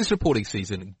 is this reporting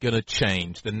season going to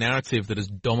change the narrative that has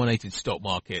dominated stock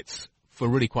markets for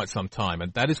really quite some time?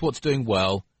 And that is what's doing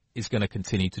well is going to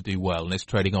continue to do well, and it's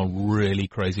trading on really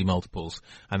crazy multiples.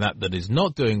 And that is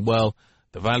not doing well,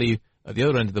 the value at the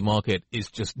other end of the market is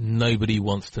just nobody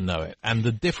wants to know it. And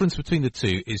the difference between the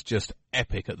two is just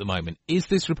epic at the moment. Is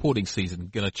this reporting season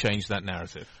going to change that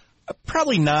narrative?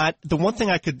 Probably not. The one thing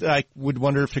I would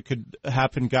wonder if it could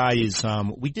happen, Guy, is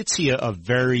we did see a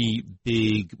very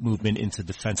big movement into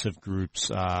defensive groups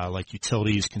like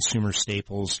utilities, consumer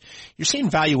staples. You're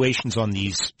seeing valuations on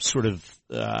these sort of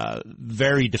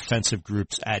very defensive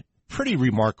groups at pretty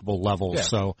remarkable levels. Yeah.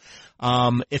 So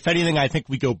if anything, I think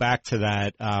we go back to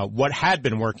that, what had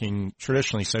been working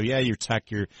traditionally. So yeah, your tech,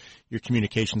 your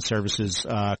communication services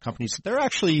companies, they're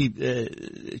actually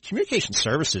communication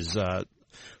services.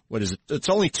 What is it? It's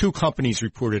only 2 companies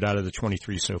reported out of the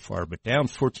 23 so far, but down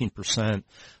 14%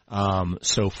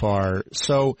 so far.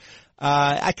 So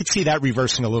I could see that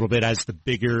reversing a little bit as the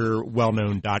bigger,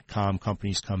 well-known .com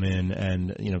companies come in,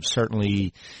 and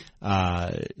certainly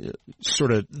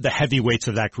sort of the heavyweights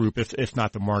of that group, if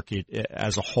not the market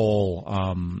as a whole,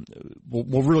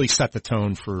 will really set the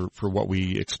tone for what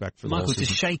we expect for the Michael, whole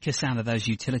season. to shake us out of those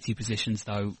utility positions,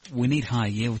 though, we need higher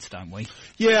yields, don't we?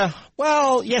 Yeah.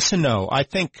 Well, yes and no. I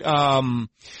think a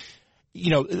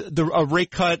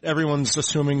rate cut, everyone's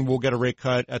assuming we'll get a rate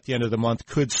cut at the end of the month,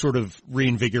 could sort of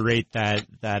reinvigorate that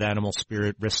animal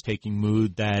spirit, risk-taking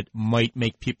mood that might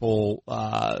make people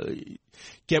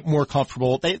get more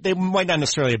comfortable. They might not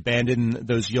necessarily abandon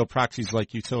those yield proxies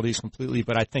like utilities completely,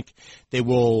 but I think they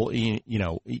will,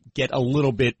 get a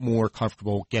little bit more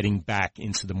comfortable getting back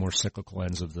into the more cyclical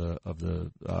ends of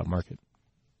the market.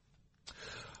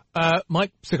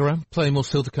 Mike, stick around. Plenty more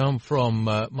still to come from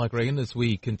Mike Regan as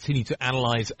we continue to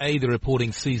analyse, the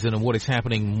reporting season and what is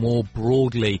happening more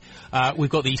broadly. We've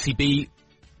got the ECB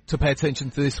to pay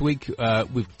attention to this week.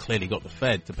 We've clearly got the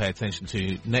Fed to pay attention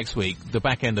to next week. The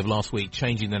back end of last week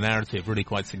changing the narrative really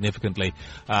quite significantly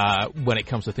when it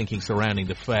comes to thinking surrounding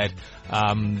the Fed.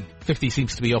 50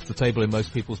 seems to be off the table in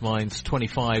most people's minds.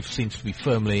 25 seems to be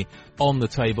firmly on the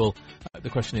table. The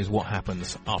question is what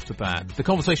happens after that. The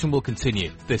conversation will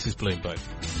continue. This is Bloomberg.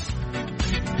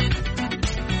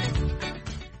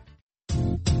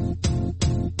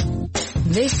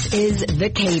 This is The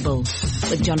Cable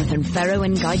with Jonathan Ferro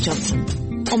and Guy Johnson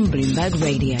on Bloomberg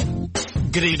Radio.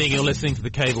 Good evening, you're listening to The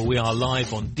Cable. We are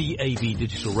live on DAB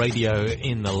Digital Radio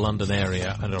in the London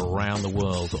area and around the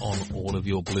world on all of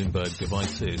your Bloomberg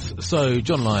devices. So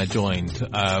John and I are joined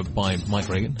by Mike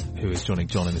Regan, who is joining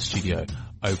John in the studio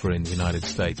over in the United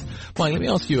States. Mike, let me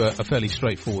ask you a fairly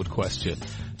straightforward question.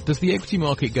 Does the equity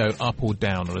market go up or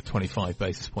down on a 25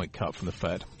 basis point cut from the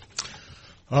Fed?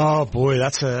 Oh boy,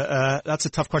 that's a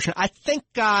tough question. I think,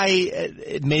 Guy,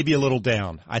 it may be a little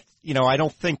down. I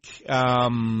don't think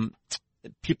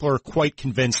people are quite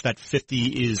convinced that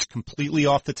 50 is completely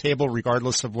off the table,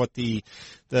 regardless of what the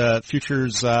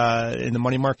futures in the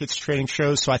money markets trading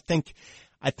shows. So I think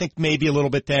maybe a little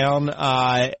bit down.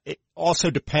 It also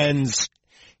depends.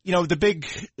 The big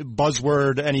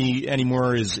buzzword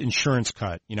anymore is insurance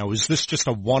cut. Is this just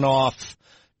a one-off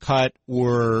cut,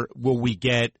 or will we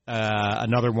get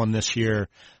another one this year?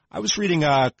 I was reading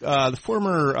the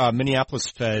former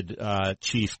Minneapolis Fed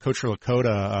chief, Coach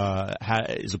Lakota,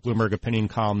 is a Bloomberg Opinion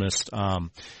Columnist,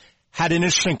 had an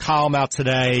interesting column out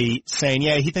today saying,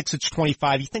 he thinks it's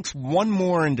 25. He thinks one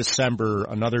more in December,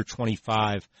 another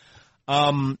 25.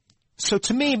 So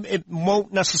to me, it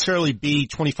won't necessarily be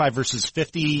 25 versus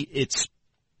 50. It's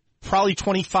probably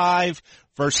 25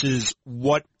 versus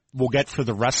what we'll get for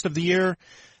the rest of the year.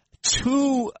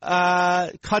 2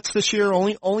 cuts this year,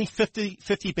 only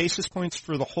 50 basis points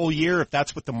for the whole year. If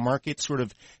that's what the market sort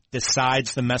of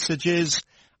decides the message is,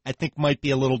 I think might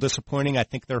be a little disappointing. I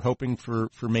think they're hoping for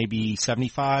maybe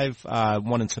 75,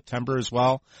 one in September as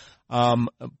well.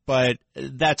 But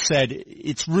that said,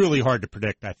 it's really hard to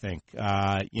predict, I think.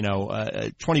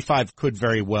 25 could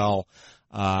very well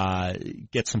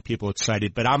get some people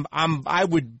excited, but I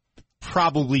would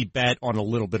probably bet on a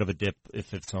little bit of a dip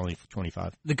if it's only for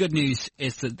 25. The good news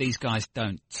is that these guys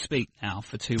don't speak now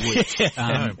for 2 weeks.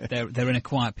 They're in a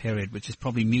quiet period, which is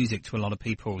probably music to a lot of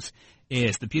people's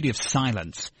ears. The beauty of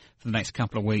silence for the next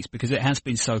couple of weeks, because it has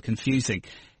been so confusing.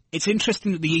 It's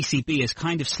interesting that the ECB has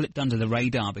kind of slipped under the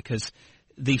radar because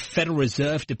the Federal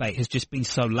Reserve debate has just been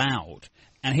so loud.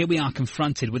 And here we are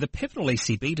confronted with a pivotal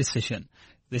ECB decision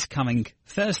this coming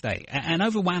Thursday. And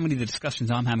overwhelmingly the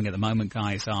discussions I'm having at the moment,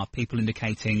 guys, are people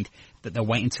indicating that they'll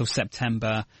wait until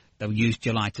September, they'll use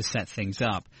July to set things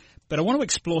up. But I want to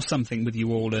explore something with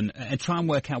you all and try and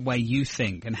work out where you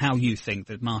think and how you think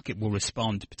the market will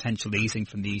respond to potential easing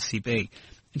from the ECB.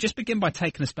 And just begin by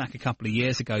taking us back a couple of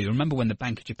years ago. You remember when the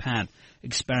Bank of Japan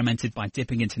experimented by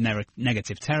dipping into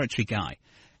negative territory, Guy.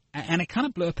 and it kind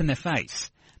of blew up in their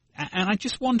face. And I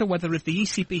just wonder whether if the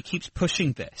ECB keeps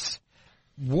pushing this,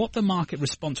 what the market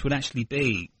response would actually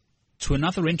be to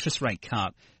another interest rate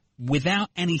cut without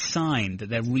any sign that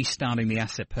they're restarting the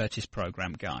asset purchase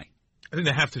program, Guy. I think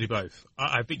they have to do both.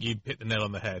 I think you hit the nail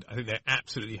on the head. I think they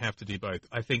absolutely have to do both.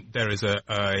 I think there is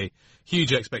a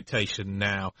huge expectation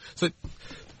now. So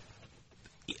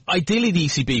ideally the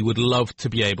ECB would love to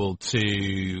be able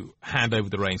to hand over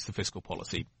the reins to fiscal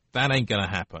policy. That ain't going to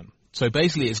happen. So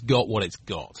basically it's got what it's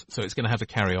got. So it's going to have to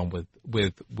carry on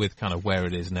with kind of where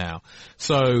it is now.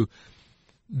 So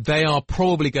they are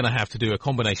probably going to have to do a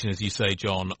combination, as you say,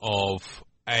 John, of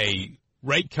a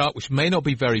rate cut, which may not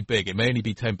be very big. It may only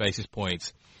be 10 basis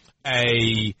points,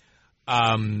 a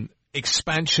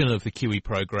expansion of the QE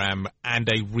program, and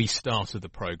a restart of the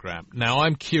program. Now,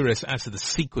 I'm curious as to the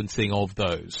sequencing of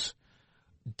those.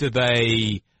 Do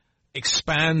they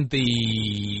expand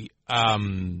do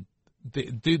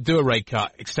a rate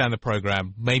cut, extend the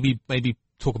program, maybe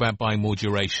talk about buying more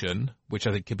duration, which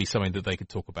I think could be something that they could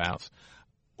talk about,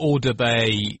 or do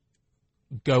they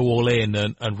go all in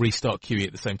and restart QE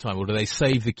at the same time, or do they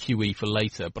save the QE for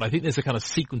later? But I think there's a kind of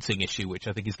sequencing issue, which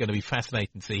I think is going to be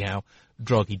fascinating to see how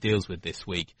Draghi deals with this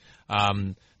week.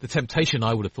 The temptation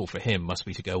I would have thought for him must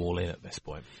be to go all in at this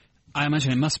point. I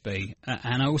imagine it must be,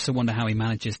 and I also wonder how he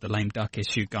manages the lame duck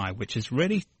issue, Guy, which has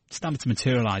really started to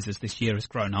materialise as this year has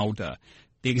grown older.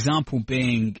 The example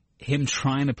being him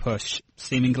trying to push,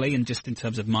 seemingly, and just in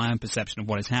terms of my own perception of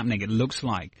what is happening, it looks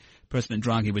like President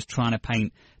Draghi was trying to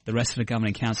paint the rest of the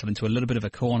Governing Council into a little bit of a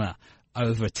corner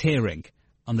over tiering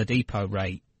on the depot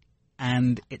rate,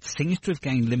 and it seems to have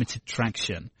gained limited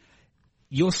traction.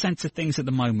 Your sense of things at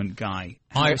the moment, Guy,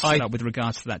 with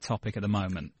regards to that topic at the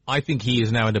moment? I think he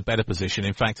is now in a better position.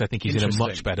 In fact, I think he's in a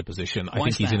much better position.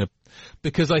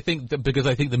 Because I think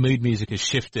the mood music has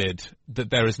shifted, that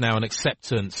there is now an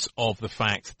acceptance of the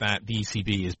fact that the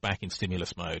ECB is back in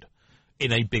stimulus mode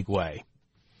in a big way.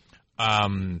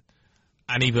 And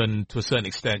even to a certain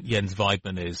extent, Jens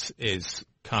Weidmann is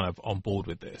kind of on board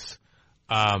with this.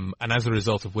 And as a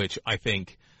result of which, I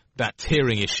think that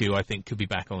tiering issue, I think, could be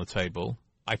back on the table.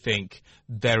 I think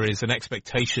there is an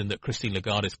expectation that Christine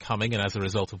Lagarde is coming, and as a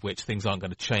result of which things aren't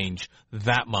going to change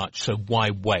that much, so why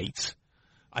wait?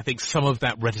 I think some of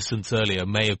that reticence earlier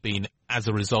may have been as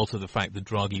a result of the fact that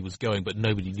Draghi was going, but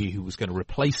nobody knew who was going to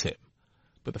replace him.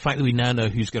 But the fact that we now know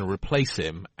who's going to replace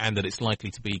him, and that it's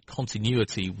likely to be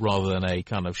continuity rather than a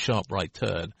kind of sharp right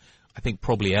turn, I think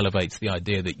probably elevates the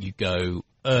idea that you go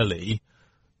early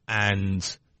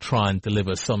and try and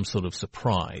deliver some sort of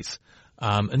surprise.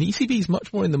 And the ECB is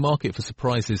much more in the market for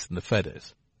surprises than the Fed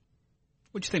is.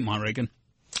 What do you think, Michael Regan?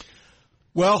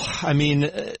 Well, I mean,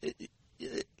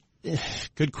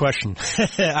 good question.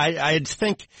 I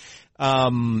think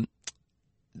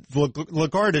the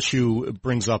Lagarde issue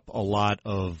brings up a lot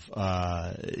of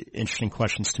interesting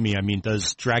questions to me. I mean,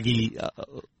 does Draghi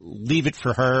leave it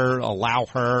for her, allow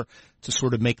her to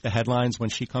sort of make the headlines when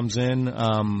she comes in?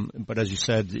 But as you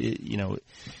said,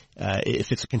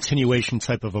 if it's a continuation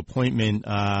type of appointment,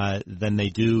 then they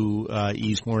do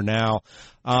ease more now.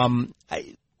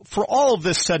 For all of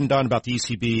this said and done about the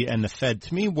ECB and the Fed,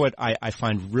 to me what I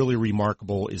find really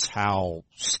remarkable is how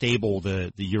stable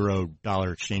the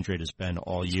euro-dollar exchange rate has been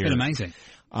all year. It's been amazing.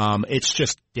 It's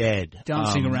just dead.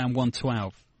 Dancing around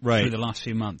 112 right. through the last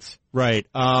few months. Right.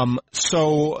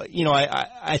 So,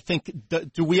 I think,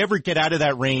 do we ever get out of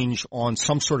that range on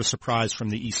some sort of surprise from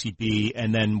the ECB,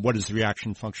 and then what is the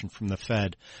reaction function from the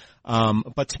Fed?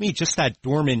 But to me, just that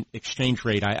dormant exchange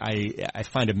rate, I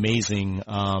find amazing,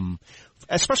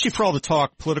 especially for all the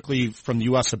talk politically from the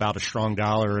U.S. about a strong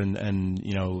dollar and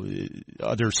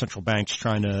other central banks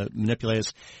trying to manipulate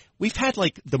us. We've had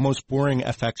like the most boring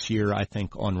FX year, I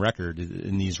think, on record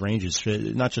in these ranges,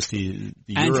 not just the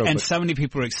euro. And so many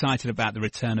people are excited about the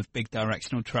return of big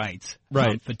directional trades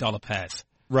for dollar pairs.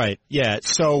 Right. Yeah.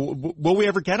 So will we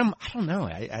ever get them? I don't know.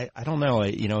 I don't know.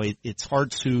 It's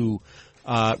hard to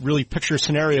really picture a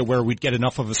scenario where we'd get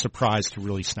enough of a surprise to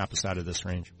really snap us out of this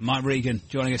range. Mike Regan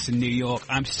joining us in New York.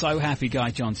 I'm so happy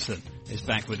Guy Johnson is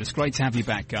back with us. Great to have you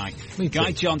back, Guy.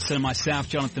 Guy Johnson and myself,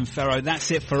 Jonathan Ferro. That's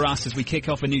it for us as we kick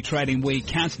off a new trading week.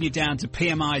 Counting you down to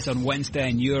PMIs on Wednesday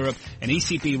in Europe, an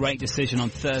ECB rate decision on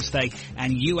Thursday,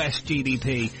 and US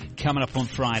GDP coming up on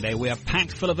Friday. We are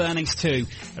packed full of earnings too.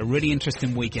 A really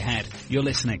interesting week ahead. You're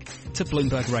listening to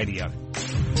Bloomberg Radio.